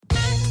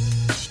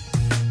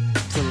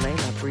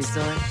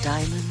Resort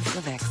Diamonds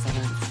of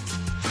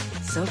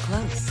Excellence. So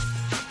close,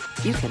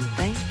 you can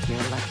thank your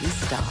lucky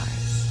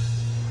stars.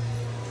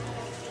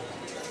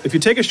 If you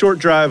take a short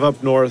drive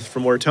up north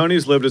from where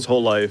Tony's lived his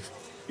whole life,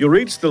 you'll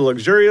reach the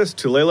luxurious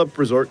Tulalip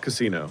Resort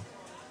Casino.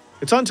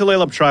 It's on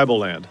Tulalip tribal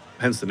land,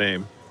 hence the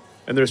name,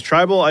 and there's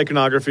tribal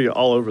iconography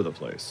all over the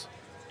place.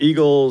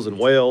 Eagles and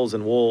whales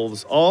and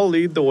wolves all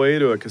lead the way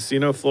to a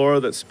casino floor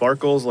that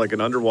sparkles like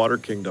an underwater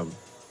kingdom.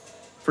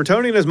 For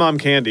Tony and his mom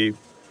Candy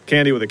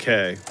with a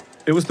K,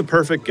 it was the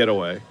perfect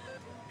getaway.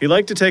 He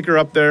liked to take her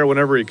up there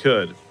whenever he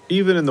could,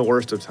 even in the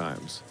worst of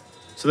times,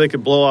 so they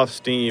could blow off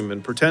steam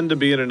and pretend to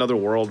be in another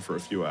world for a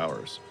few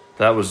hours.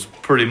 That was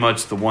pretty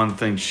much the one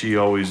thing she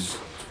always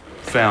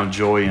found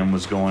joy in,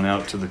 was going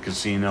out to the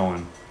casino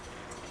and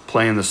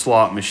playing the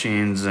slot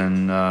machines,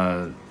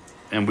 and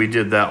we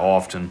did that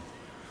often.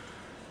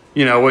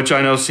 You know, which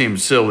I know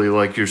seems silly,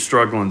 like you're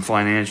struggling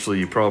financially,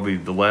 you probably,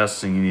 the last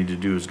thing you need to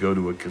do is go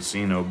to a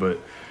casino, but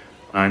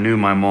I knew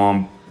my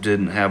mom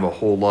didn't have a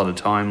whole lot of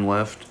time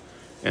left,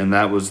 and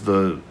that was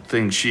the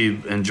thing she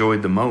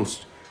enjoyed the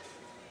most.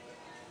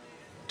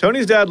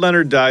 Tony's dad,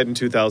 Leonard, died in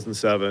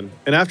 2007,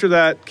 and after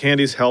that,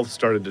 Candy's health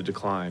started to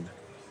decline.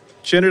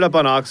 She ended up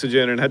on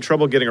oxygen and had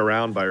trouble getting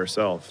around by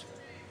herself.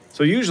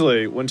 So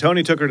usually, when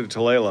Tony took her to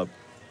Tulalip,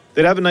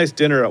 they'd have a nice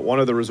dinner at one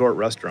of the resort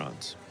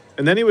restaurants.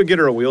 And then he would get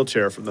her a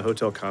wheelchair from the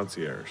hotel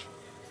concierge,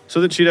 so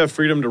that she'd have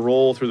freedom to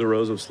roll through the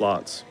rows of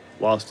slots,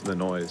 lost in the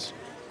noise.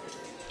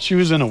 She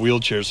was in a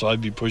wheelchair, so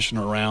I'd be pushing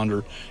her around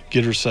or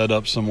get her set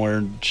up somewhere,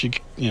 and she,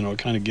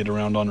 kind of get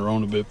around on her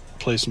own a bit,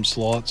 play some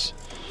slots,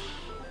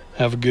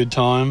 have a good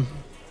time.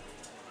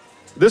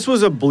 This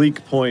was a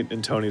bleak point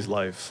in Tony's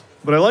life,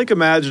 but I like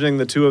imagining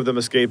the two of them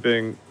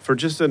escaping, for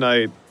just a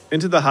night,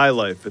 into the high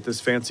life at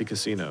this fancy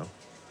casino.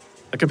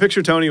 I can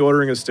picture Tony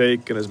ordering a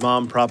steak and his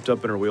mom propped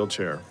up in her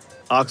wheelchair,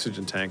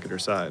 oxygen tank at her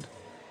side.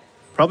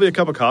 Probably a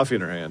cup of coffee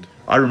in her hand.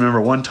 I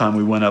remember one time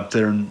we went up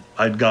there and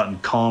I'd gotten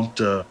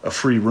comped a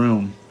free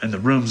room, and the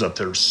rooms up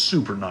there are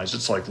super nice.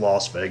 It's like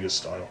Las Vegas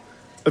style.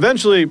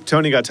 Eventually,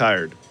 Tony got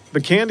tired,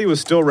 but Candy was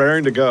still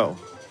raring to go.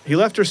 He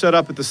left her set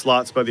up at the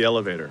slots by the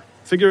elevator,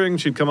 figuring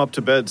she'd come up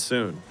to bed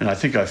soon. And I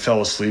think I fell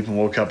asleep and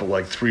woke up at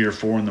like 3 or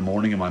 4 in the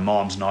morning, and my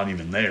mom's not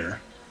even there.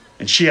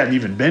 And she hadn't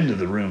even been to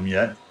the room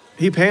yet.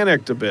 He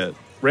panicked a bit,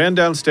 ran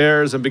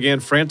downstairs, and began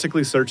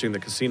frantically searching the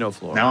casino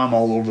floor. Now I'm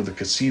all over the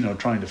casino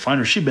trying to find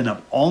her. She'd been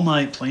up all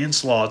night playing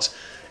slots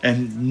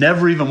and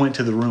never even went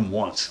to the room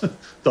once.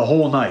 The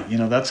whole night.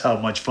 That's how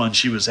much fun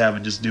she was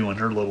having just doing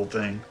her little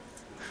thing.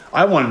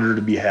 I wanted her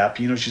to be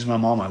happy. She's my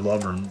mom. I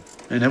love her.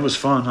 And it was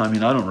fun.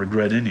 I don't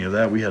regret any of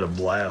that. We had a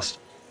blast.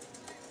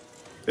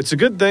 It's a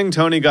good thing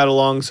Tony got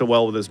along so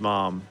well with his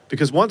mom,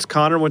 because once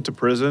Connor went to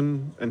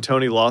prison and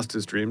Tony lost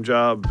his dream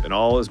job and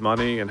all his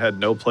money and had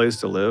no place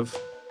to live,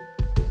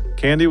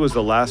 Candy was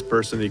the last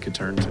person he could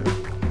turn to.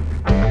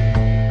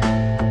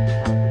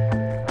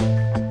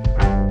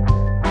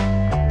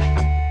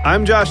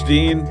 I'm Josh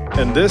Dean,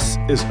 and this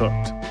is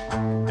Hooked,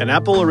 an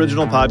Apple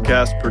original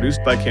podcast produced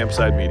by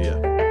Campside Media.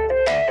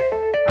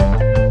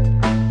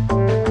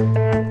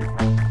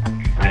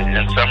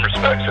 In some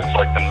respects, it's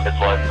like the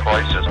midlife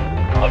crisis.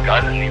 Like,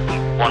 I didn't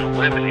even want to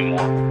live anymore.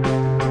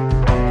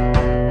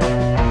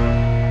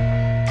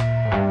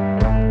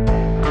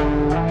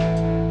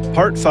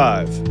 Part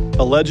 5,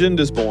 A Legend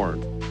is Born.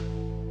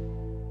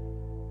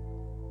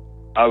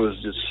 I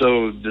was just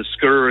so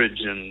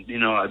discouraged, and,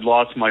 I'd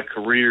lost my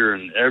career,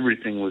 and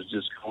everything was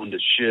just going to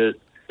shit,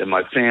 and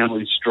my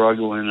family's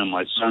struggling, and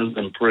my son's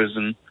in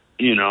prison,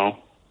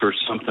 for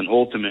something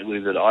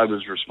ultimately that I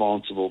was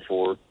responsible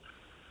for.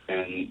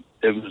 And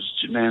it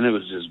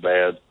was just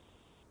bad.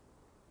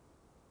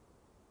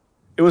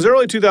 It was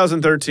early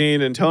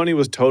 2013, and Tony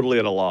was totally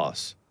at a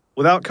loss.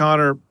 Without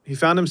Connor, he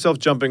found himself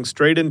jumping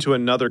straight into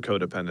another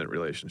codependent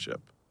relationship,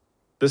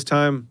 this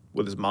time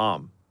with his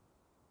mom.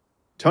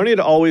 Tony had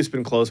always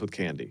been close with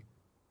Candy.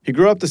 He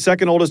grew up the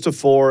second oldest of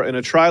 4 in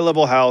a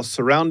tri-level house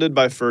surrounded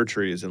by fir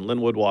trees in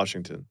Linwood,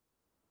 Washington.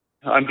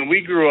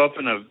 We grew up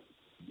in a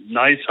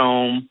nice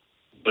home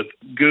with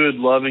good,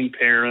 loving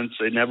parents.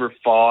 They never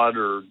fought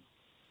or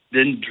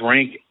didn't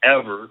drink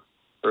ever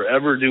or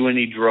ever do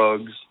any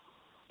drugs.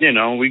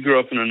 We grew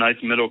up in a nice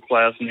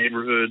middle-class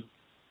neighborhood,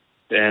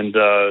 and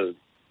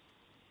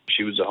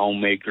she was a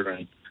homemaker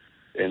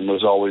and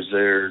was always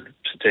there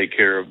to take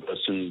care of us.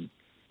 And,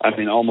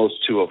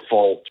 almost to a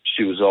fault,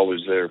 she was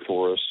always there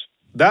for us.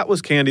 That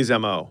was Candy's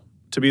MO,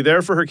 to be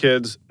there for her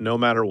kids no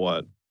matter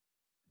what.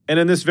 And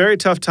in this very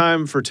tough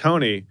time for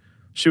Tony,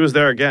 she was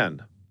there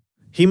again.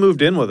 He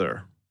moved in with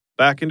her,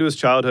 back into his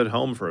childhood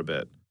home for a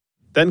bit.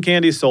 Then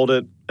Candy sold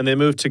it, and they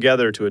moved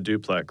together to a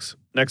duplex,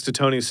 next to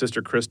Tony's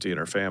sister Christy and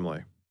her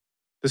family.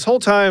 This whole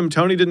time,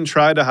 Tony didn't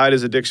try to hide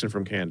his addiction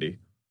from Candy.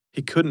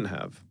 He couldn't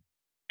have.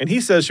 And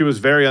he says she was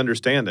very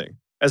understanding,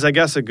 as I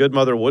guess a good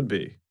mother would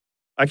be.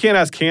 I can't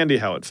ask Candy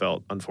how it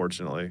felt,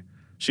 unfortunately.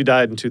 She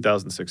died in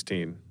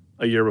 2016,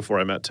 a year before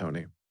I met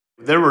Tony.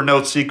 There were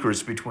no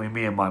secrets between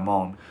me and my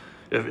mom.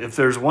 If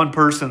there's one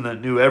person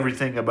that knew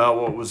everything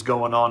about what was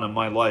going on in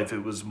my life,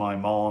 it was my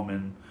mom.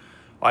 And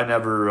I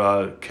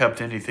never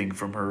kept anything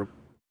from her.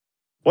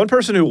 One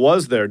person who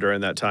was there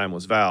during that time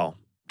was Val,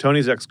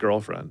 Tony's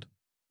ex-girlfriend.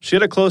 She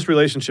had a close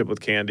relationship with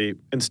Candy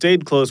and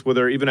stayed close with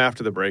her even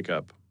after the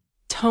breakup.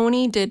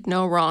 Tony did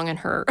no wrong in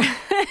her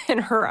in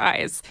her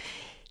eyes.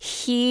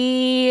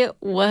 He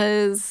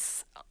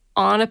was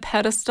on a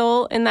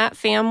pedestal in that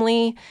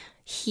family.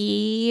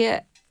 He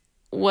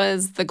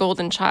was the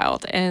golden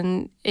child,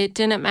 and it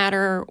didn't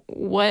matter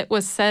what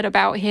was said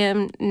about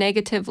him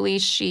negatively.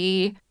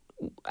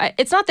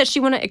 It's not that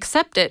she wouldn't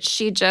accept it.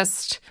 She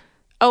just,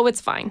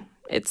 it's fine.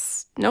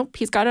 Nope,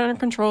 he's got it under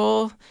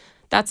control.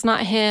 That's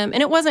not him.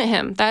 And it wasn't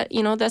him.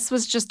 This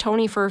was just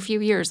Tony for a few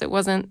years. It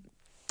wasn't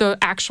the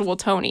actual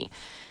Tony.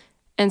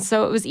 And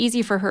so it was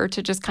easy for her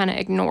to just kind of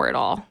ignore it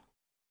all.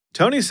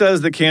 Tony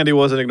says that Candy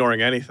wasn't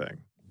ignoring anything.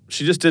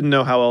 She just didn't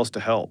know how else to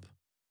help.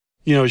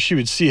 She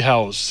would see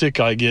how sick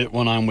I get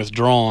when I'm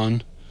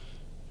withdrawn.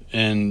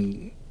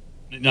 And,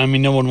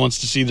 no one wants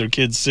to see their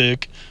kid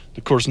sick.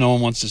 Of course, no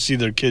one wants to see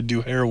their kid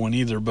do heroin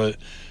either, but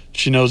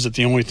she knows that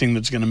the only thing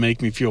that's going to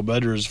make me feel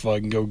better is if I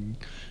can go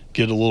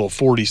get a little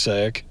 40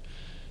 sack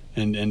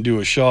and do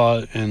a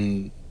shot.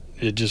 And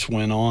it just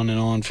went on and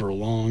on for a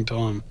long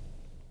time.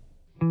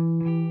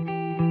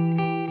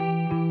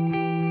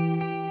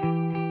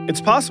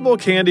 It's possible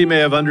Candy may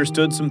have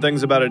understood some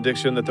things about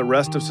addiction that the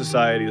rest of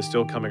society is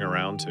still coming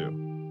around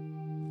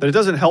to. That it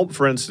doesn't help,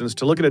 for instance,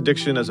 to look at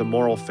addiction as a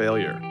moral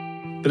failure.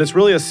 That it's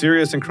really a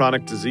serious and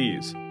chronic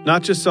disease,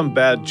 not just some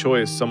bad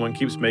choice someone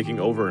keeps making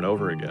over and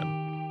over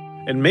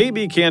again. And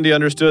maybe Candy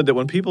understood that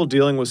when people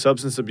dealing with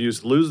substance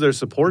abuse lose their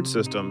support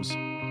systems,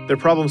 their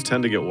problems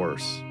tend to get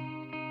worse.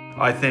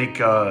 I think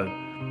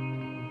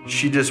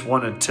she just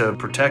wanted to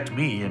protect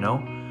me,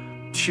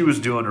 She was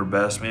doing her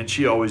best, man.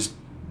 She always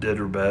did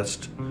her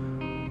best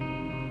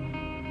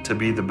to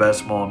be the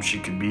best mom she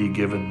could be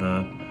given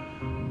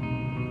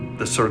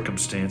the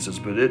circumstances,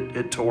 but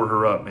it tore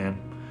her up,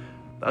 man.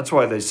 That's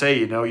why they say,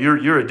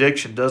 your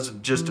addiction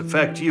doesn't just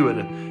affect you,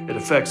 it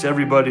affects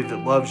everybody that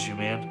loves you,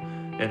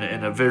 man,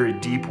 in a very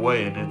deep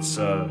way, and it's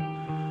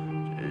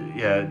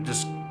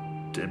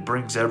it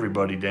brings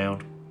everybody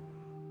down.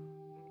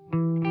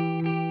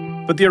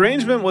 But the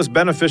arrangement was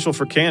beneficial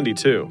for Candy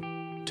too.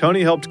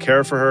 Tony helped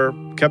care for her,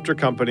 kept her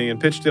company, and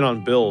pitched in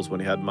on bills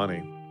when he had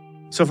money.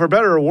 So for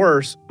better or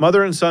worse,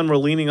 mother and son were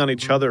leaning on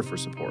each other for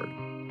support.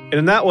 And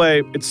in that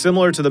way, it's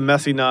similar to the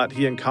messy knot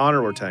he and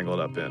Connor were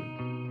tangled up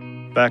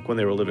in, back when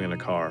they were living in a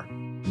car.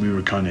 We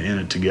were kind of in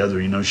it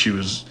together. She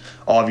was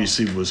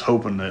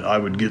hoping that I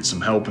would get some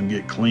help and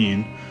get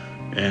clean.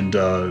 And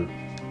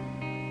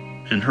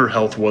her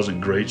health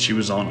wasn't great. She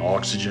was on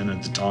oxygen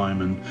at the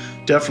time and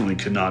definitely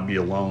could not be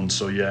alone.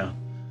 So, yeah.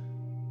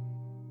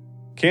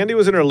 Candy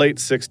was in her late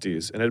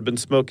 60s and had been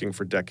smoking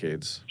for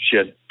decades. She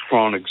had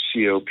chronic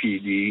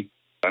COPD.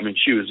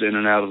 She was in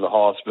and out of the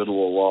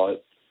hospital a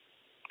lot.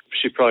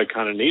 She probably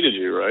kind of needed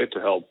you, right, to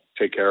help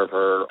take care of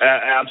her.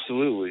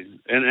 Absolutely.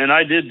 And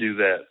I did do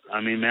that.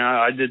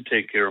 I did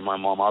take care of my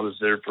mom. I was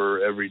there for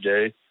her every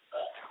day,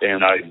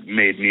 and I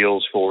made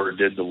meals for her,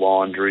 did the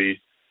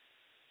laundry,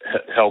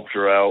 helped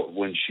her out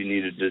when she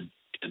needed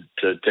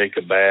to take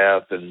a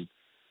bath, and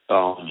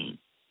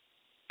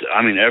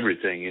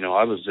everything.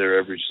 I was there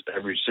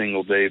every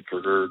single day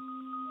for her.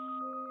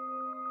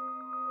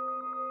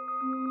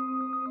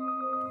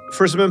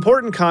 For some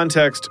important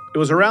context, it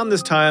was around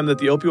this time that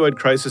the opioid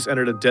crisis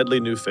entered a deadly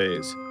new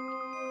phase.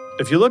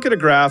 If you look at a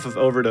graph of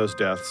overdose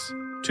deaths,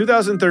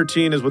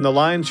 2013 is when the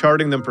line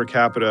charting them per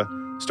capita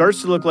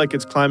starts to look like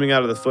it's climbing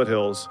out of the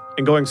foothills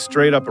and going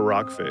straight up a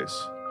rock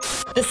face.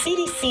 The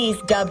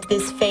CDC's dubbed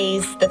this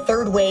phase the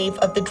third wave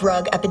of the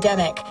drug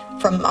epidemic,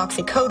 from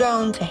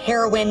oxycodone to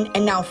heroin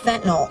and now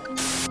fentanyl.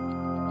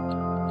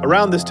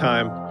 Around this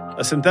time,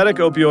 a synthetic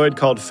opioid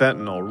called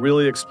fentanyl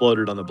really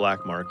exploded on the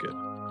black market.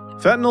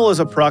 Fentanyl is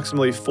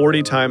approximately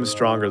 40 times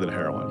stronger than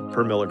heroin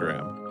per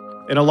milligram.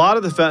 And a lot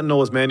of the fentanyl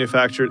was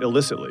manufactured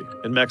illicitly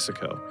in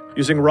Mexico,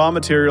 using raw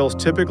materials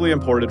typically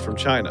imported from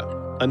China,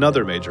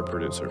 another major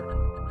producer.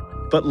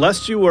 But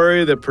lest you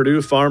worry that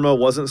Purdue Pharma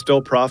wasn't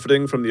still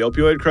profiting from the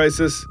opioid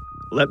crisis,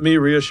 let me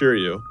reassure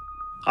you.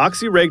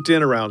 Oxy raked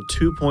in around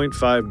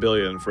 $2.5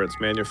 billion for its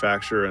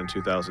manufacture in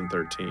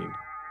 2013.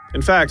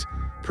 In fact,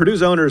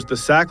 Purdue's owners, the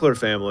Sackler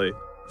family,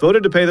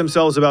 voted to pay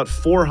themselves about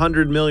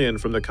 $400 million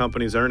from the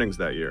company's earnings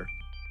that year.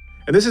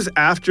 And this is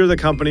after the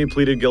company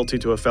pleaded guilty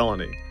to a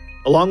felony,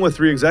 along with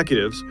 3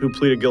 executives who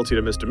pleaded guilty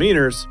to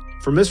misdemeanors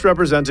for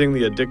misrepresenting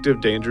the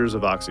addictive dangers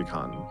of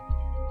OxyContin.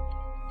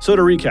 So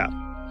to recap,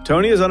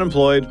 Tony is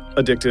unemployed,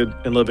 addicted,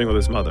 and living with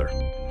his mother.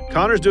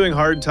 Connor's doing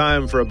hard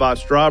time for a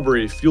botched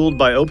robbery fueled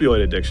by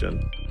opioid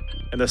addiction,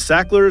 and the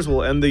Sacklers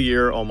will end the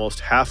year almost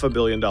 $500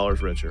 million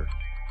richer.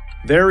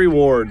 Their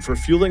reward for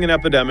fueling an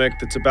epidemic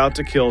that's about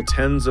to kill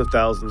tens of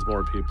thousands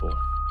more people.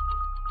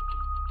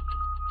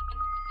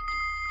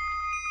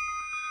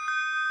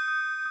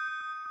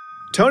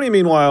 Tony,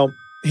 meanwhile,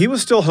 he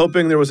was still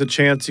hoping there was a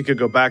chance he could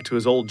go back to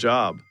his old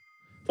job.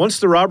 Once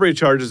the robbery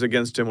charges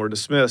against him were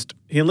dismissed,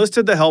 he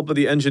enlisted the help of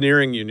the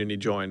engineering union he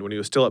joined when he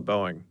was still at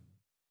Boeing.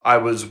 I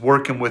was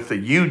working with the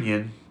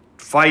union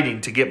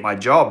fighting to get my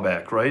job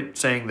back, right?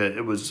 Saying that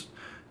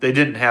they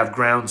didn't have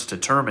grounds to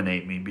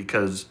terminate me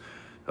because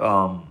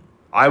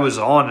I was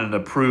on an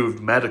approved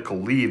medical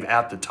leave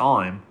at the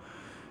time.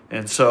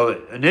 And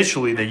so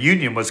initially the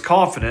union was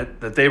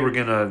confident that they were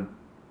going to,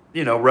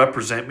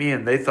 represent me,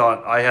 and they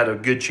thought I had a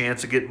good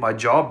chance of getting my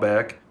job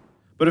back.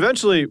 But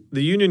eventually,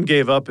 the union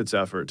gave up its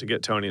effort to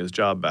get Tony his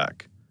job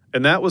back.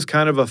 And that was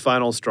kind of a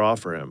final straw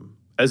for him,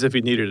 as if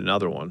he needed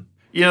another one.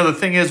 The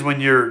thing is,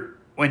 when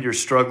you're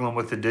struggling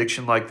with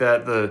addiction like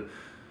that,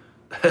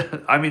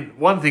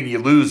 one thing you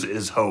lose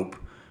is hope.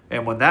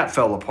 And when that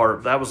fell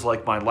apart, that was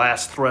like my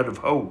last thread of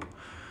hope.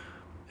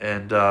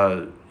 And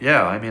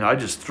I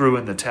just threw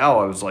in the towel.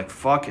 I was like,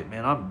 fuck it,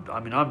 man.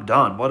 I'm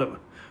done.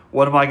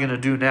 What am I going to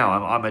do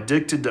now? I'm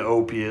addicted to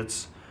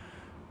opiates.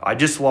 I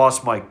just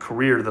lost my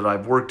career that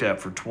I've worked at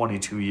for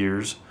 22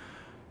 years.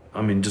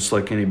 Just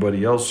like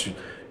anybody else,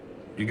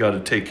 you got to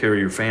take care of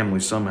your family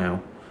somehow.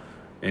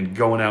 And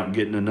going out and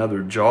getting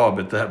another job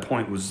at that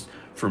point was,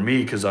 for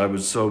me, because I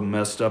was so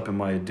messed up in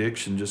my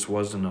addiction, just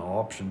wasn't an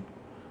option.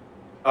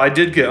 I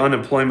did get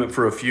unemployment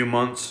for a few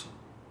months,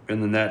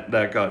 and then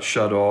that got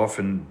shut off,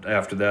 and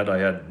after that I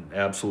had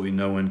absolutely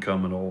no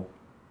income at all.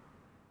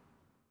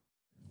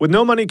 With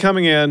no money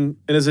coming in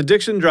and his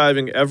addiction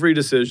driving every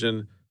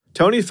decision,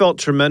 Tony felt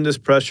tremendous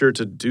pressure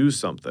to do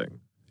something,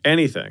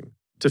 anything,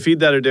 to feed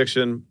that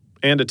addiction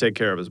and to take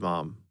care of his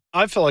mom.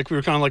 I felt like we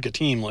were kind of like a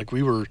team, like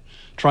we were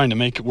trying to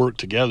make it work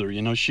together.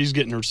 She's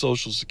getting her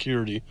Social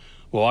Security.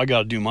 Well, I got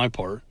to do my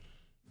part.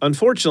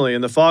 Unfortunately,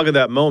 in the fog of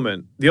that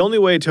moment, the only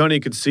way Tony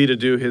could see to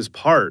do his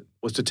part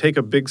was to take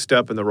a big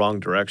step in the wrong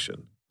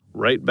direction,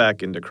 right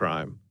back into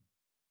crime.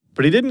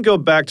 But he didn't go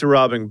back to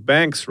robbing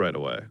banks right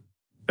away.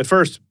 At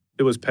first,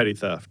 it was petty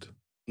theft.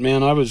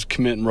 Man, I was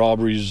committing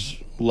robberies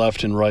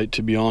left and right,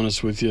 to be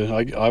honest with you.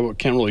 I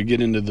can't really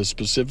get into the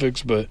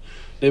specifics, but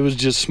it was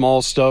just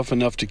small stuff,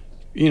 enough to,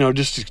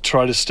 just to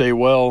try to stay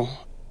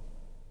well.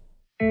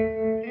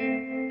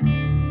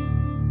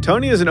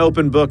 Tony is an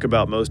open book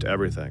about most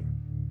everything.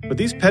 But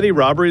these petty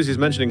robberies he's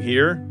mentioning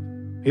here,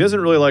 he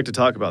doesn't really like to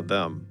talk about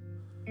them.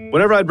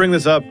 Whenever I'd bring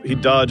this up,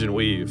 he'd dodge and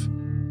weave.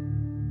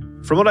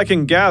 From what I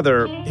can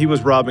gather, he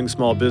was robbing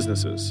small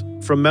businesses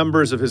from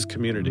members of his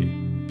community,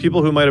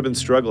 people who might have been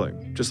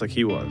struggling, just like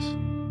he was.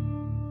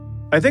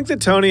 I think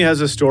that Tony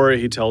has a story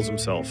he tells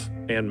himself,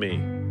 and me,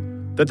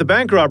 that the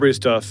bank robbery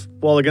stuff,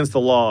 while against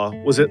the law,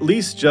 was at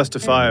least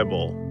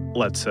justifiable,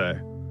 let's say.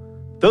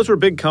 Those were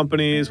big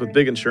companies with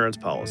big insurance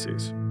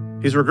policies.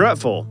 He's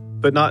regretful,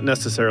 but not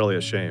necessarily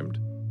ashamed.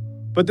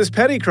 But this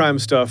petty crime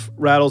stuff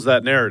rattles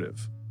that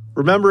narrative.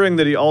 Remembering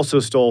that he also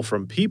stole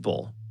from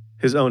people,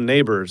 his own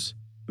neighbors,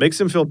 makes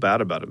him feel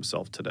bad about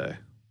himself today.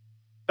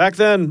 Back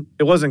then,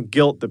 it wasn't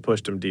guilt that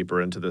pushed him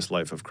deeper into this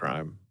life of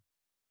crime.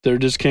 There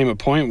just came a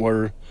point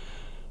where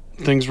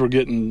things were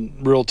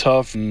getting real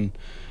tough, and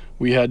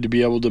we had to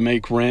be able to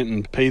make rent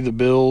and pay the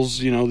bills,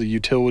 the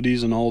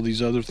utilities and all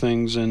these other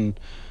things, and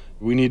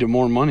we needed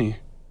more money.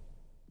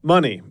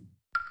 Money.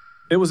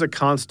 It was a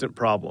constant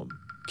problem.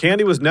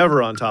 Candy was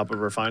never on top of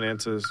her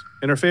finances,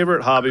 and her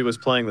favorite hobby was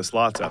playing the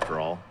slots after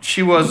all.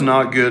 She was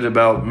not good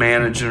about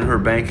managing her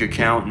bank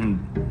account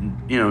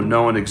and,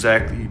 knowing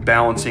exactly,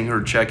 balancing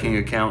her checking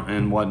account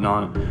and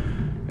whatnot.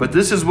 But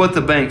this is what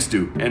the banks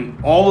do, and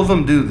all of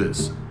them do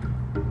this.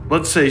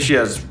 Let's say she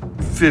has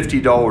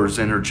 $50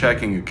 in her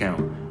checking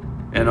account,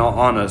 and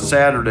on a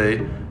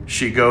Saturday,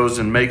 she goes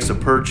and makes a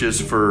purchase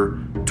for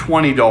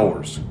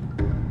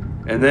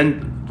 $20. And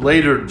then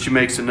later, she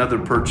makes another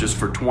purchase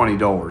for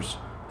 $20.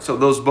 So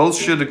those both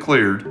should have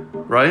cleared,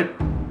 right?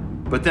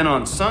 But then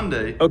on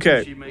Sunday...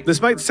 Okay,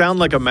 this might sound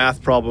like a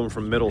math problem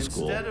from middle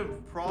school.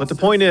 But the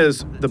point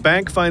is, the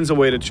bank finds a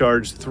way to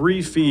charge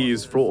 3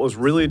 fees for what was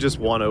really just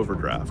one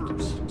overdraft.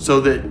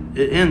 So that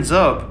it ends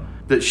up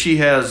that she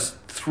has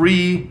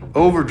 3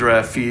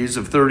 overdraft fees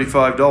of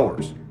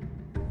 $35.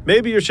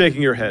 Maybe you're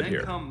shaking your head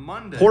here.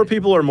 Poor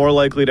people are more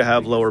likely to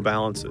have lower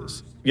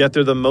balances, yet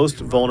they're the most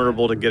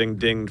vulnerable to getting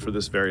dinged for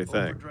this very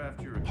thing.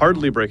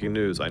 Hardly breaking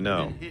news, I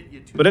know.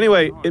 But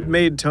anyway, it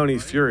made Tony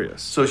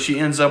furious. So she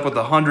ends up with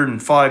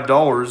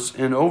 $105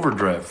 in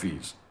overdraft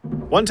fees.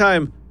 One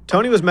time,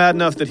 Tony was mad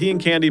enough that he and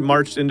Candy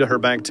marched into her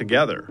bank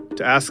together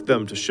to ask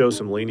them to show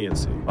some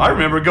leniency. I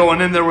remember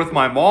going in there with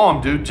my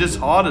mom, dude, just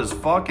hot as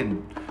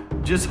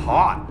fucking, just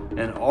hot,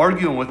 and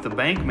arguing with the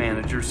bank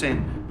manager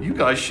saying, you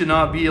guys should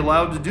not be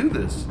allowed to do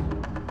this.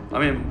 I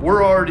mean,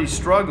 we're already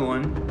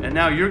struggling, and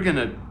now you're going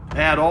to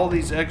add all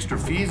these extra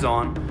fees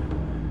on.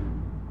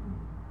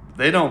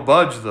 They don't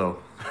budge, though.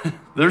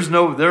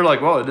 They're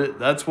like, well,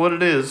 that's what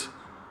it is.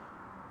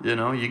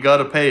 You got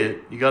to pay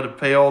it. You got to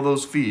pay all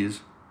those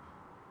fees.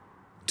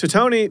 To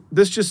Tony,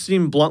 this just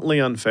seemed bluntly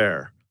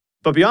unfair.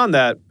 But beyond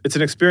that, it's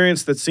an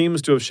experience that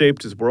seems to have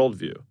shaped his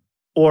worldview,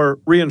 or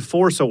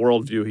reinforce a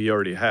worldview he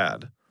already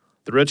had.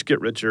 The rich get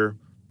richer,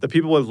 the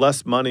people with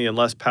less money and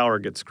less power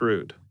get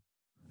screwed.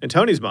 In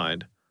Tony's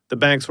mind, the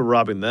banks were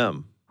robbing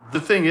them. The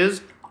thing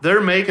is,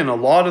 they're making a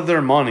lot of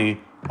their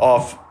money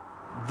off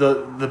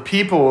the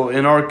people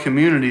in our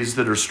communities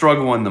that are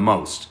struggling the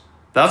most.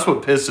 That's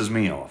what pisses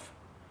me off.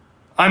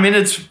 I mean,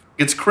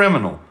 it's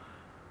criminal.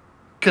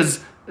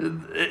 Because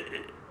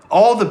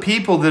all the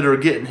people that are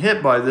getting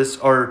hit by this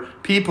are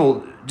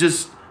people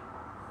just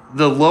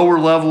the lower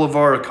level of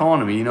our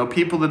economy. You know,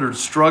 people that are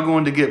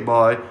struggling to get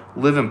by,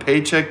 living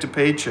paycheck to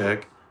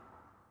paycheck.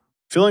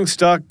 Feeling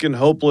stuck and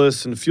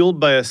hopeless and fueled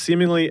by a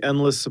seemingly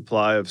endless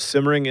supply of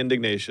simmering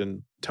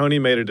indignation, Tony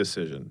made a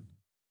decision.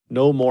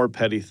 No more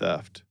petty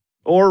theft,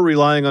 or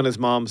relying on his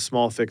mom's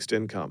small fixed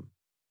income.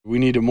 We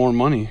needed more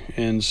money,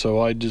 and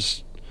so I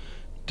just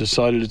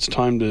decided it's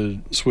time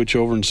to switch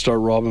over and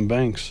start robbing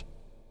banks.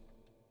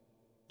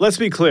 Let's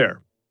be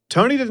clear.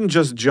 Tony didn't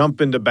just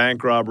jump into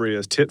bank robbery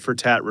as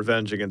tit-for-tat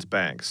revenge against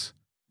banks.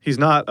 He's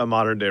not a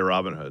modern-day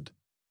Robin Hood.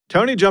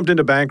 Tony jumped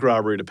into bank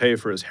robbery to pay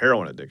for his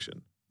heroin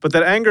addiction. But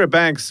that anger at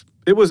banks,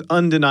 it was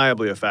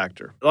undeniably a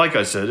factor. Like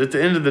I said, at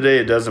the end of the day,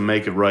 it doesn't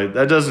make it right.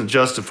 That doesn't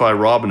justify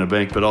robbing a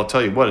bank, but I'll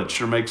tell you what, it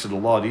sure makes it a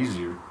lot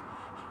easier.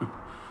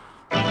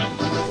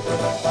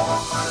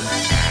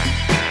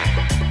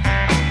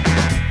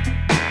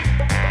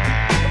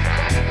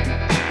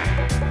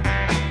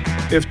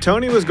 If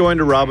Tony was going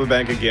to rob a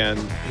bank again,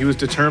 he was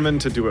determined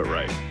to do it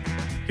right.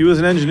 He was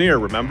an engineer,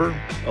 remember?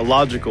 A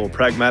logical,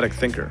 pragmatic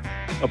thinker.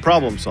 A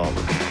problem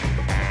solver.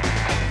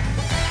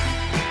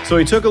 So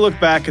he took a look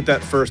back at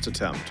that first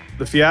attempt,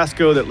 the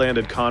fiasco that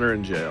landed Connor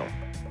in jail.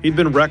 He'd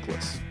been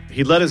reckless.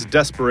 He'd let his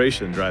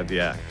desperation drive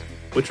the act,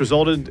 which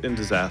resulted in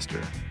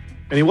disaster.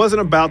 And he wasn't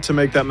about to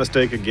make that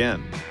mistake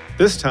again.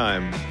 This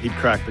time, he'd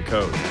crack the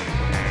code.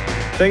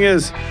 Thing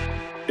is,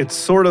 it's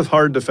sort of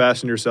hard to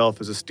fashion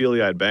yourself as a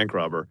steely-eyed bank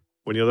robber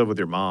when you live with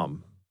your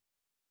mom.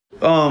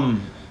 I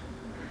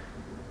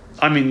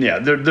mean, yeah,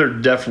 there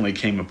definitely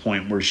came a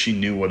point where she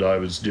knew what I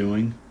was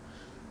doing.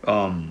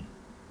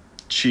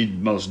 She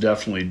most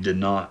definitely did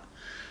not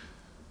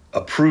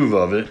approve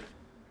of it.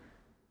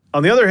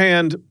 On the other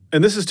hand,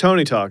 and this is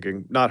Tony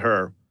talking, not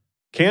her,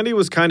 Candy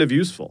was kind of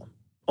useful,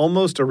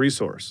 almost a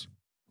resource.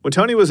 When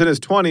Tony was in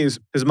his 20s,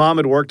 his mom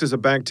had worked as a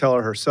bank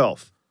teller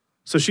herself,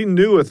 so she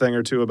knew a thing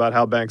or two about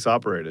how banks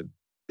operated.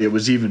 It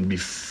was even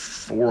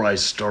before I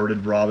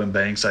started robbing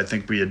banks. I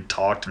think we had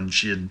talked, and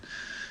she had,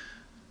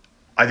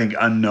 I think,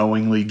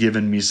 unknowingly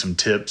given me some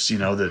tips, you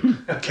know,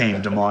 that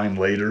came to mind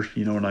later.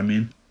 You know what I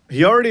mean?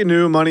 He already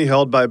knew money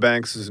held by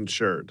banks is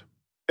insured.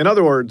 In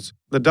other words,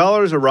 the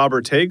dollars a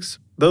robber takes,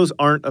 those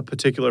aren't a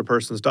particular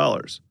person's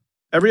dollars.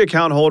 Every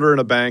account holder in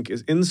a bank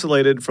is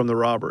insulated from the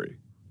robbery.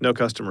 No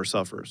customer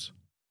suffers.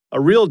 A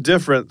real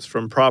difference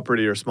from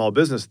property or small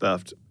business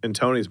theft in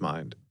Tony's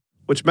mind,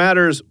 which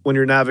matters when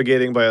you're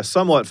navigating by a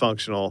somewhat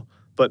functional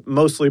but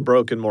mostly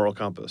broken moral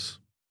compass.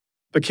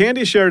 But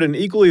Candy shared an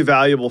equally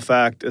valuable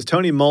fact as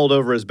Tony mulled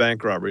over his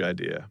bank robbery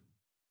idea.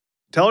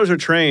 Tellers are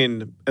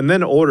trained and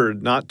then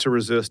ordered not to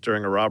resist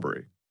during a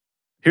robbery.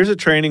 Here's a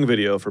training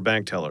video for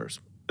bank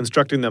tellers,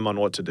 instructing them on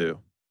what to do.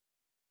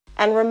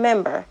 And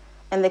remember,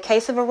 in the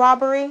case of a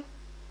robbery,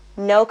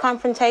 no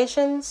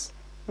confrontations,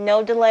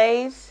 no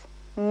delays,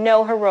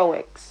 no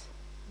heroics.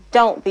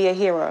 Don't be a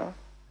hero.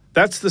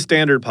 That's the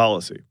standard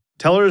policy.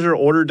 Tellers are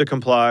ordered to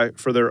comply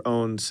for their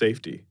own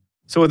safety.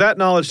 So with that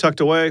knowledge tucked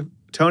away,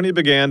 Tony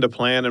began to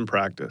plan and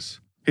practice.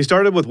 He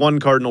started with one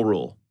cardinal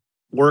rule: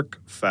 work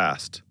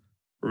fast.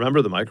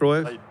 Remember the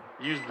microwave? I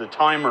used the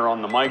timer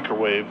on the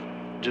microwave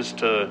just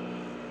to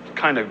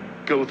kind of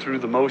go through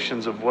the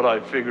motions of what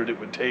I figured it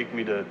would take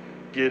me to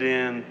get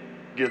in,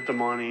 get the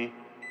money,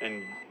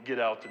 and get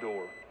out the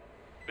door,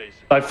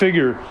 basically. I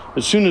figure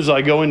as soon as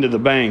I go into the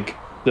bank,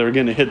 they're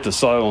going to hit the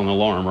silent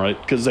alarm,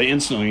 right? Because they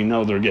instantly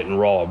know they're getting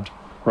robbed,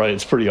 right?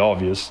 It's pretty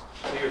obvious.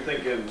 So you're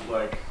thinking,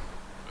 like,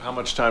 how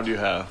much time do you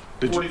have?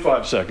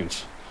 45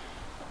 seconds.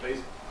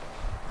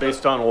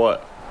 Based on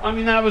what? I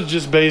mean, that was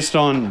just based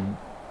on...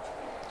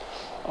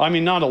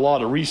 not a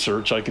lot of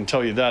research, I can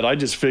tell you that. I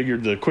just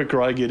figured the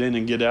quicker I get in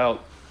and get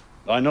out,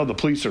 I know the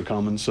police are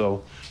coming,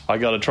 so I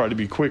got to try to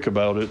be quick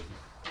about it.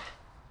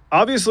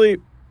 Obviously,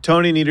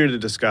 Tony needed a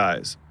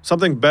disguise,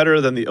 something better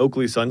than the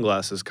Oakley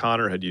sunglasses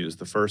Connor had used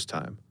the first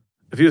time.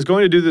 If he was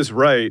going to do this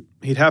right,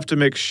 he'd have to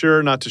make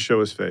sure not to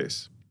show his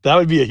face. That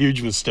would be a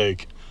huge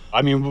mistake.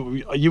 I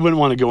mean, you wouldn't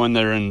want to go in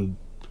there and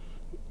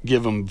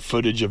give them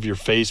footage of your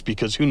face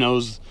because who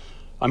knows?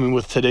 I mean,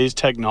 with today's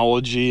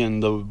technology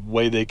and the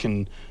way they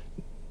can...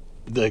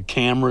 the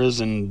cameras,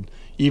 and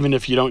even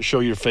if you don't show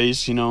your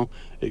face, you know,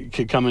 it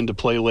could come into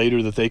play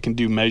later that they can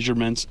do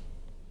measurements.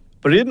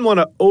 But he didn't want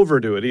to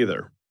overdo it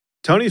either.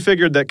 Tony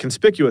figured that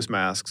conspicuous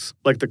masks,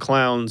 like the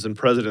clowns and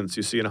presidents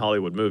you see in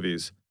Hollywood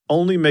movies,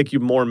 only make you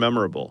more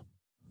memorable.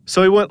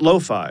 So he went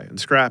lo-fi and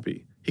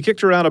scrappy. He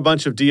kicked around a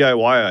bunch of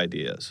DIY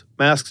ideas,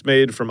 masks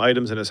made from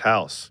items in his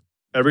house,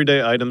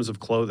 everyday items of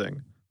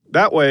clothing.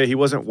 That way, he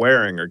wasn't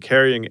wearing or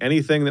carrying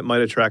anything that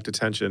might attract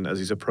attention as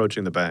he's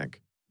approaching the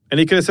bank. And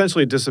he could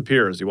essentially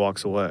disappear as he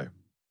walks away.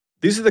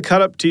 These are the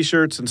cut-up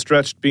t-shirts and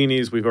stretched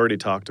beanies we've already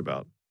talked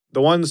about,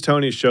 the ones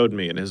Tony showed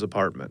me in his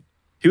apartment.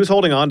 He was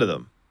holding on to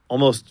them,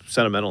 almost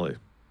sentimentally.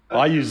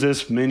 I used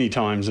this many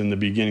times in the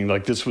beginning,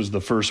 like this was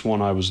the first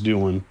one I was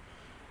doing.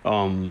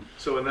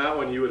 So in that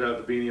one, you would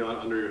have the beanie on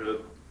under your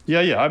hood?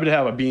 Yeah, I would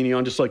have a beanie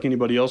on just like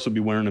anybody else would be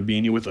wearing a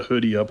beanie with a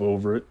hoodie up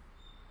over it.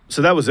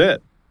 So that was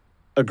it.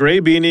 A gray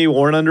beanie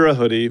worn under a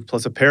hoodie,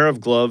 plus a pair of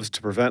gloves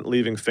to prevent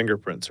leaving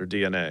fingerprints or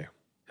DNA.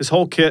 His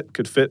whole kit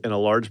could fit in a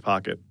large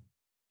pocket.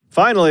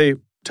 Finally,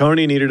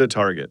 Tony needed a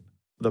target,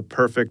 the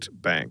perfect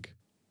bank.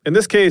 In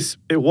this case,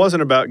 it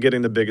wasn't about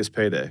getting the biggest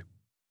payday.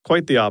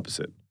 Quite the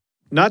opposite.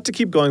 Not to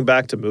keep going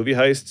back to movie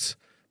heists,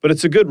 but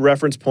it's a good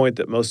reference point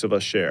that most of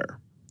us share.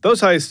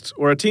 Those heists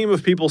where a team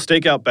of people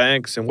stake out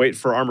banks and wait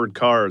for armored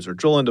cars or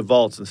drill into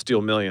vaults and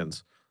steal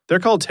millions. They're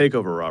called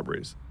takeover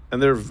robberies,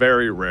 and they're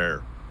very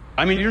rare.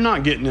 I mean, you're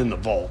not getting in the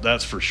vault,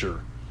 that's for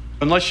sure.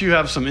 Unless you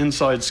have some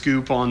inside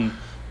scoop on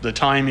the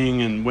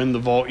timing and when the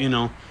vault, you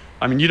know.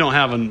 I mean, you don't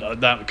have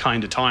that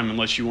kind of time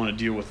unless you want to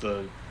deal with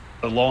the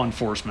law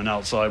enforcement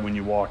outside when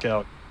you walk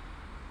out.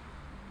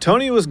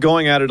 Tony was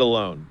going at it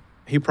alone.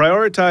 He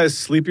prioritized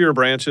sleepier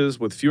branches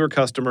with fewer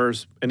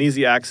customers and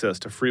easy access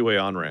to freeway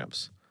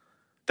on-ramps.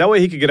 That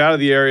way he could get out of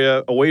the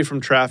area, away from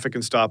traffic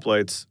and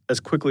stoplights, as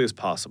quickly as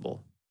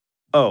possible.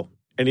 Oh,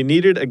 and he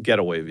needed a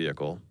getaway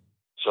vehicle.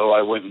 So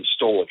I went and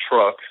stole a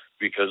truck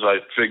because I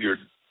figured,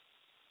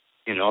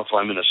 you know, if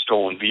I'm in a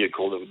stolen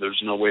vehicle,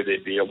 there's no way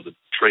they'd be able to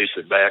trace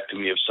it back to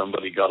me if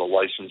somebody got a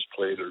license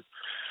plate or,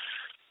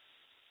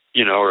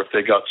 you know, or if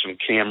they got some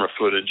camera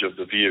footage of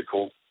the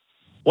vehicle.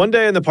 One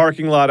day in the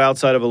parking lot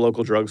outside of a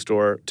local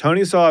drugstore,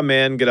 Tony saw a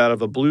man get out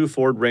of a blue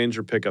Ford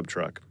Ranger pickup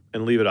truck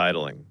and leave it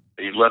idling.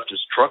 He left his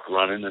truck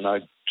running, and I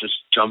just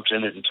jumped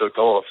in it and took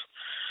off.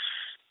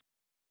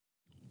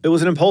 It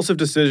was an impulsive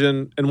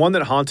decision and one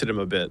that haunted him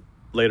a bit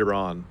later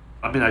on.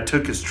 I mean, I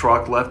took his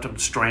truck, left him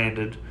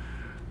stranded,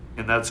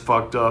 and that's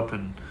fucked up.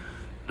 And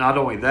not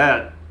only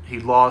that, he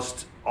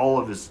lost all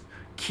of his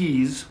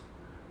keys,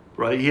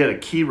 right? He had a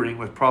key ring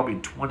with probably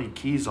 20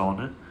 keys on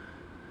it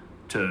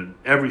to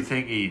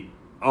everything he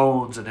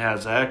owns and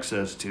has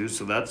access to.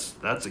 So that's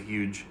a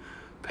huge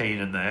pain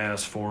in the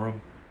ass for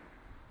him.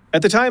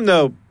 At the time,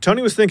 though,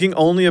 Tony was thinking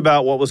only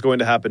about what was going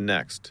to happen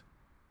next.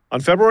 On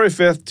February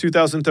 5th,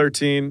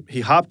 2013, he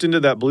hopped into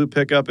that blue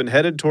pickup and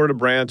headed toward a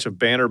branch of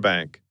Banner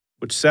Bank,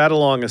 which sat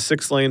along a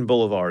 6-lane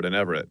boulevard in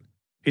Everett.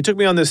 He took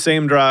me on this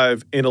same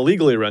drive in a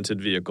legally rented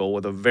vehicle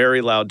with a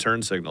very loud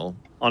turn signal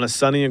on a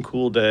sunny and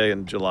cool day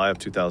in July of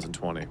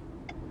 2020. Do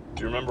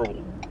you remember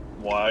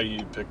why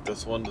you picked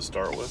this one to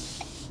start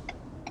with?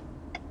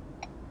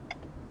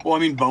 Well, I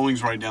mean,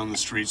 Boeing's right down the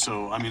street,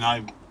 so, I mean,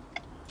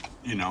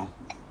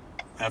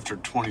 after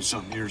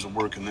 20-something years of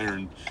working there,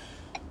 and,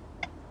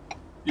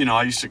 you know,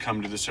 I used to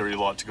come to this area a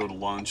lot to go to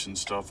lunch and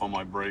stuff on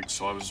my breaks,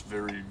 so I was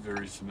very,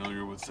 very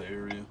familiar with the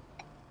area.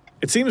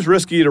 It seems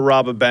risky to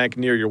rob a bank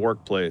near your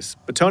workplace,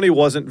 but Tony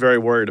wasn't very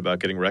worried about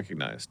getting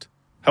recognized.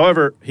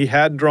 However, he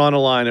had drawn a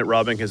line at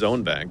robbing his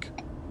own bank.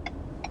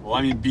 Well,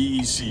 I mean,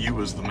 BECU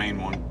was the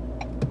main one,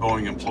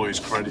 Boeing Employees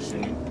Credit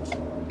Union.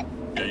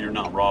 Yeah, you're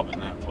not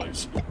robbing that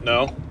place.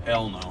 No?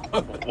 Hell no.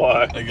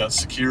 Why? They got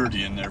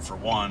security in there for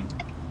one.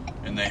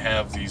 And they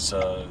have these,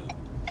 they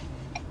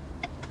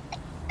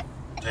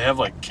have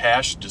like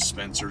cash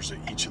dispensers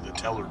at each of the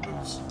teller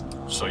booths.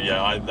 So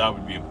yeah, that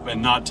would be,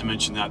 and not to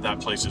mention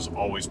that place is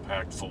always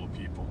packed full of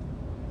people.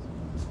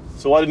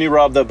 So why didn't you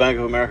rob that Bank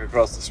of America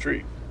across the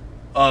street?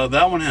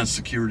 That one has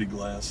security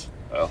glass.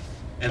 Oh.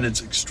 And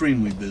it's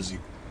extremely busy.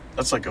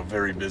 That's like a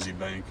very busy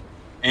bank.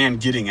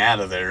 And getting out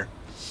of there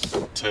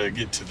to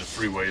get to the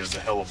freeway is a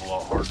hell of a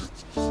lot harder.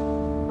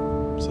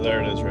 So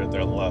there it is right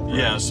there on the left. Right?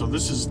 Yeah, so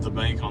this is the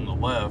bank on the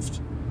left.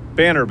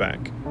 Banner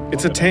Bank.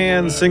 It's a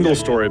tan,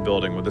 single-story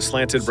building with a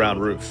slanted brown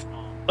roof,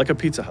 like a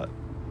Pizza Hut.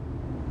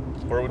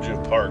 Where would you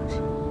have parked?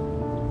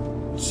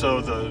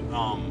 So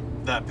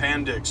that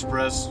Panda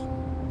Express,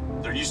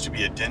 there used to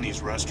be a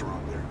Denny's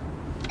restaurant there.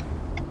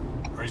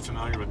 Are you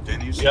familiar with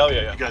Denny's? Yeah.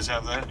 You guys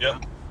have that? Yeah.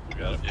 We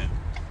got it. Yeah.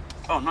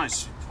 Oh,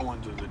 nice. You pull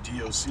into the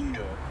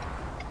DOC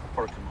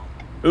parking lot.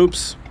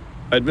 Oops.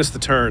 I'd missed the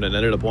turn and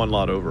ended up one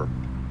lot over.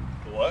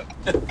 What?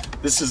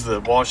 This is the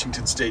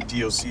Washington State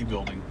DOC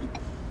building.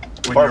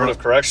 Department of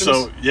Corrections?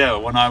 So, yeah,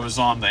 when I was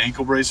on the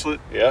ankle bracelet,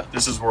 yeah,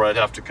 this is where I'd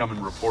have to come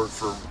and report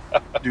for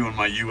doing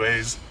my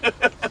UAs.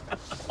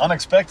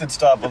 Unexpected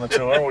stop on the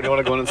tour. Do you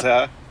want to go in and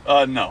say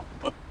hi? No.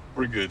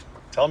 We're good.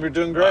 Tell them you're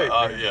doing great.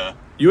 Yeah.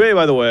 UA,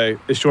 by the way,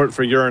 is short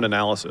for urine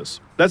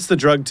analysis. That's the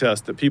drug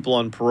test that people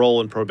on parole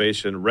and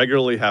probation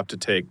regularly have to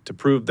take to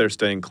prove they're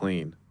staying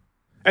clean.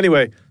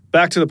 Anyway,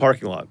 back to the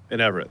parking lot in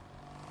Everett.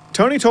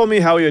 Tony told me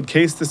how he had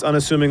cased this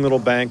unassuming little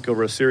bank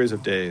over a series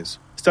of days,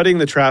 studying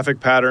the traffic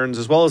patterns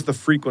as well as the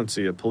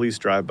frequency of police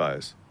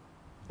drive-bys.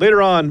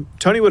 Later on,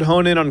 Tony would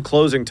hone in on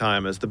closing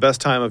time as the best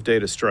time of day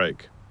to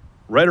strike,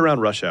 right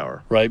around rush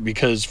hour. Right,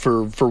 because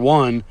for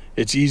one,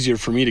 it's easier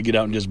for me to get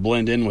out and just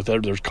blend in with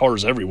it. There's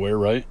cars everywhere,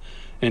 right?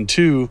 And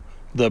two,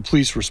 the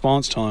police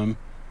response time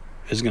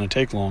is going to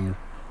take longer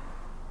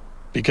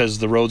because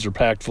the roads are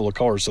packed full of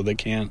cars, so they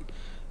can't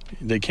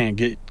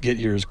get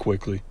here as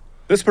quickly.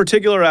 This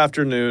particular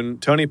afternoon,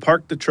 Tony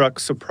parked the truck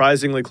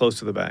surprisingly close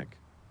to the bank.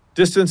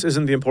 Distance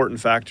isn't the important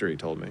factor, he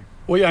told me.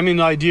 Well, yeah, I mean,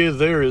 the idea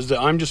there is that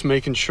I'm just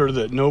making sure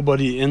that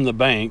nobody in the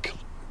bank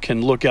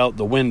can look out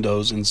the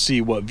windows and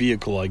see what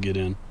vehicle I get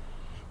in.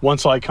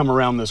 once I come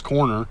around this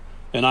corner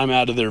and I'm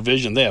out of their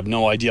vision, they have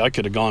no idea. I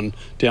could have gone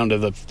down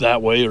to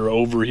that way or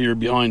over here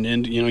behind,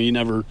 and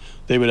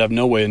they would have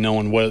no way of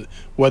knowing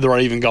whether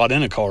I even got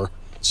in a car.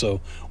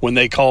 So when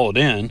they call it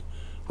in,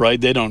 right,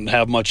 they don't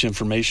have much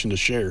information to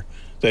share.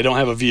 They don't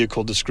have a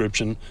vehicle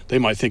description. They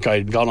might think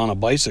I got on a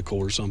bicycle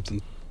or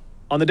something.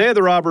 On the day of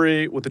the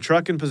robbery, with the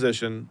truck in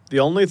position, the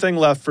only thing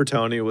left for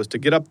Tony was to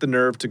get up the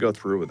nerve to go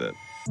through with it.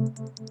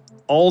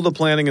 All the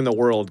planning in the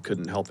world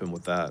couldn't help him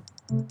with that.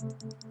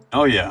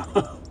 Oh, yeah.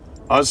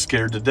 I was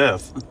scared to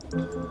death.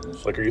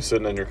 Like, are you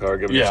sitting in your car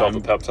giving yourself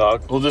a pep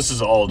talk? Well, this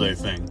is an all-day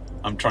thing.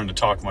 I'm trying to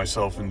talk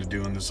myself into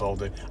doing this all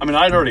day. I mean,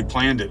 I'd already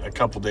planned it a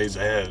couple days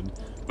ahead,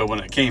 but when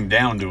it came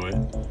down to it,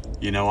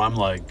 I'm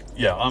like,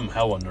 I'm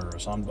hella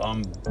nervous. I'm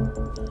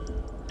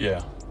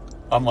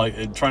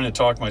like trying to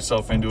talk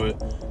myself into it,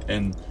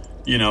 and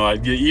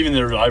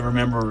I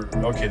remember,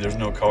 okay, there's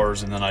no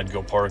cars, and then I'd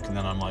go park, and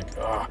then I'm like,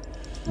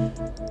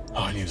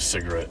 I need a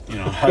cigarette.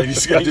 I'm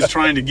just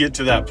trying to get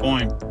to that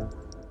point.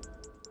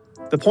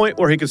 The point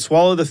where he could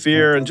swallow the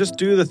fear and just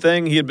do the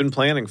thing he had been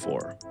planning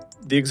for.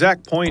 The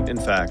exact point, in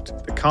fact,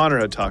 that Connor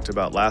had talked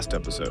about last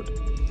episode.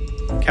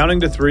 Counting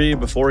to 3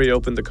 before he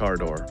opened the car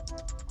door.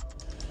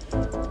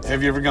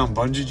 Have you ever gone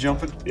bungee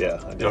jumping? Yeah,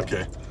 I did.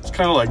 Okay. It's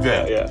kind of like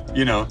that. Yeah.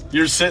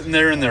 You're sitting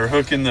there and they're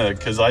hooking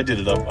because I did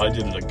it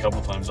a couple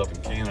times up in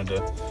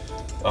Canada.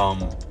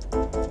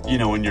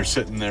 When you're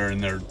sitting there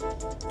and they're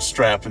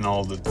strapping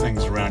all the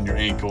things around your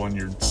ankle and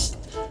your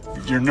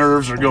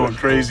nerves are going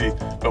crazy.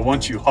 But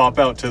once you hop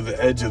out to the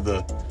edge of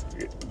the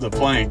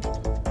plank,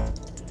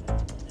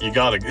 you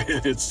gotta,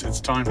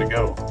 it's time to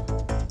go.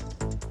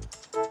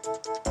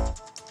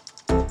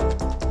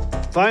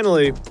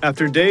 Finally,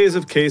 after days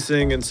of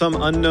casing and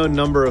some unknown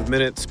number of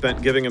minutes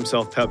spent giving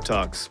himself pep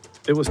talks,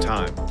 it was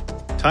time.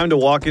 Time to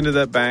walk into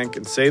that bank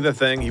and say the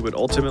thing he would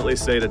ultimately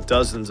say to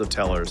dozens of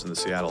tellers in the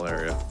Seattle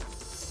area.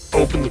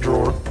 Open the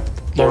drawer.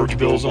 Large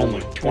bills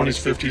only. 20s,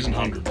 50s, and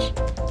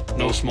 100s.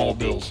 No small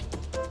bills.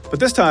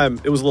 But this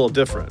time, it was a little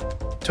different.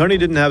 Tony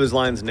didn't have his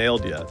lines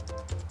nailed yet.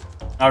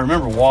 I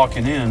remember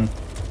walking in,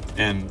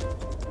 and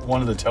one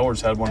of the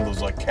tellers had one of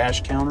those,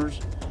 cash counters,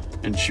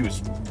 and she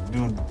was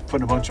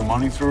putting a bunch of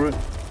money through it.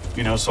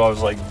 So I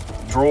was like,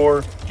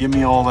 drawer, give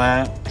me all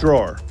that.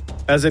 Drawer,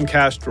 as in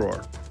cash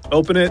drawer.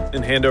 Open it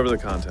and hand over the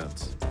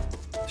contents.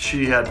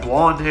 She had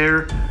blonde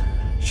hair.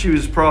 She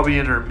was probably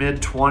in her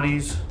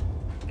mid-20s,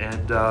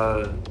 and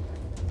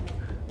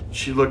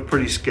she looked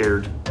pretty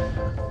scared.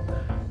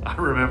 I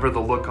remember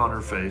the look on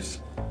her face.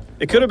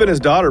 It could have been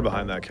his daughter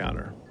behind that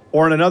counter,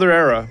 or in another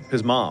era,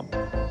 his mom.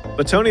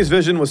 But Tony's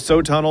vision was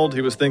so tunneled,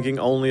 he was thinking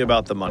only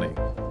about the money.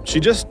 She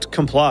just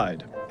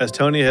complied, as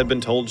Tony had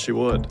been told she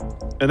would.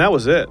 And that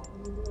was it.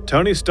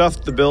 Tony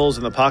stuffed the bills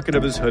in the pocket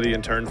of his hoodie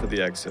and turned for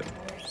the exit.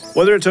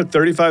 Whether it took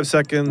 35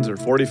 seconds or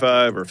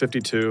 45 or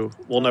 52,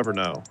 we'll never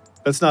know.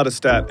 That's not a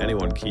stat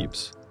anyone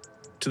keeps.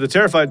 To the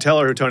terrified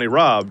teller who Tony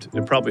robbed,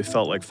 it probably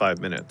felt like 5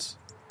 minutes.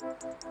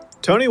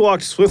 Tony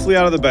walked swiftly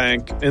out of the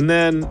bank, and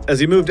then, as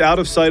he moved out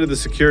of sight of the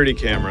security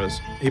cameras,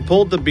 he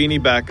pulled the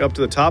beanie back up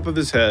to the top of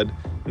his head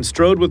and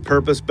strode with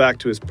purpose back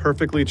to his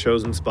perfectly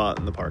chosen spot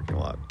in the parking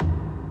lot.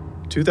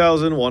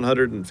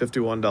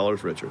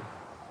 $2,151 richer.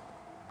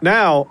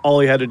 Now,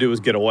 all he had to do was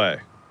get away.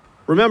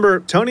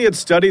 Remember, Tony had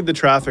studied the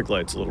traffic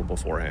lights a little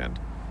beforehand,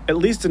 at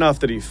least enough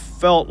that he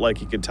felt like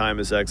he could time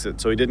his exit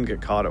so he didn't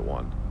get caught at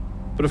one.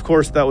 But of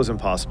course, that was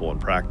impossible in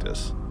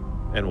practice.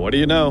 And what do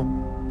you know?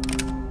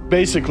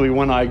 Basically,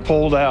 when I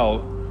pulled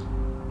out,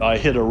 I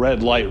hit a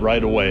red light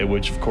right away,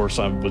 which of course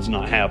I was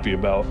not happy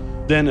about.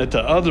 Then at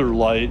the other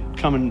light,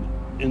 coming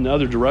in the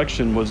other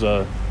direction, was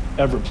a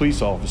Everett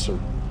police officer.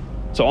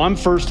 So I'm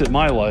first at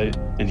my light,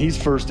 and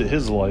he's first at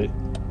his light,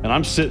 and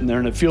I'm sitting there,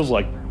 and it feels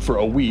like for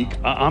a week,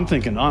 I'm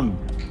thinking I'm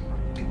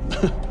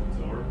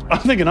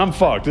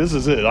fucked. This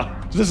is it.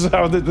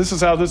 This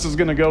is how this is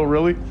gonna go,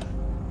 really.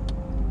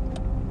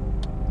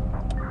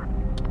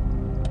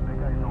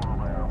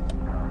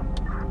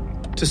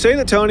 To say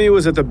that Tony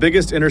was at the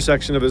biggest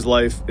intersection of his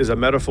life is a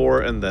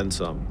metaphor and then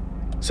some.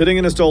 Sitting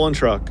in a stolen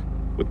truck,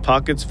 with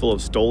pockets full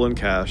of stolen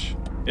cash,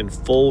 in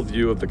full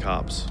view of the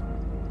cops.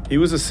 He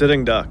was a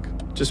sitting duck,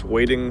 just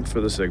waiting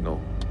for the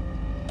signal.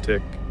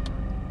 Tick,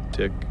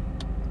 tick,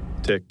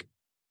 tick.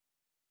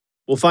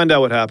 We'll find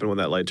out what happened when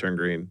that light turned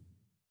green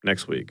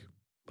next week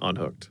on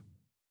Hooked.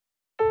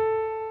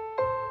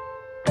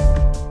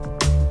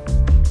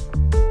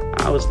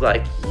 I was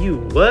like, you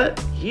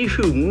what? You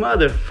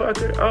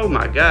motherfucker. Oh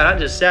my God, I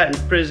just sat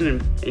in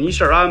prison and you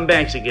start robbing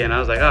banks again. I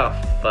was like, oh,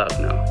 fuck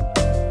no.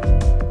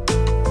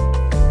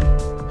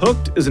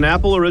 Hooked is an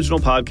Apple original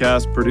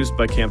podcast produced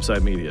by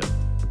Campside Media.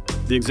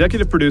 The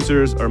executive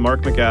producers are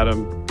Mark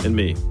McAdam and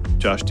me,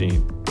 Josh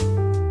Dean.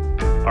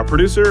 Our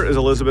producer is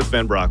Elizabeth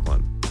Van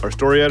Brocklin. Our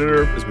story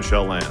editor is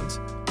Michelle Lands.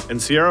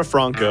 And Sierra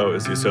Franco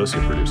is the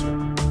associate producer.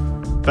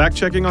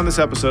 Fact-checking on this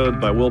episode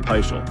by Will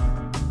Peischel.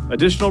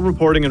 Additional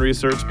reporting and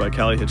research by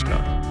Callie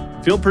Hitchcock.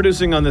 Field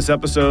producing on this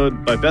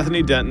episode by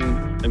Bethany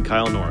Denton and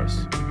Kyle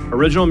Norris.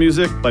 Original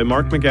music by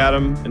Mark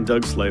McAdam and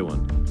Doug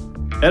Slaywin.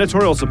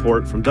 Editorial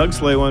support from Doug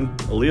Slaywin,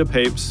 Aaliyah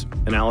Papes,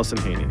 and Allison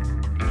Haney.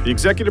 The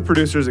executive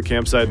producers at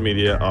Campside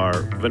Media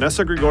are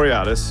Vanessa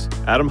Gregoriadis,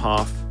 Adam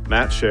Hoff,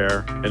 Matt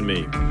Scher, and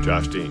me,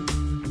 Josh Dean.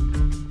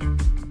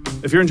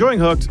 If you're enjoying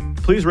Hooked,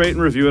 please rate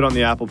and review it on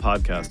the Apple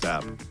Podcast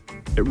app.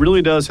 It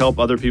really does help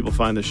other people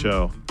find the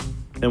show,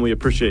 and we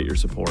appreciate your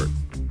support.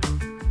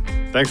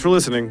 Thanks for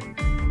listening.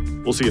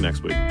 We'll see you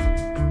next week.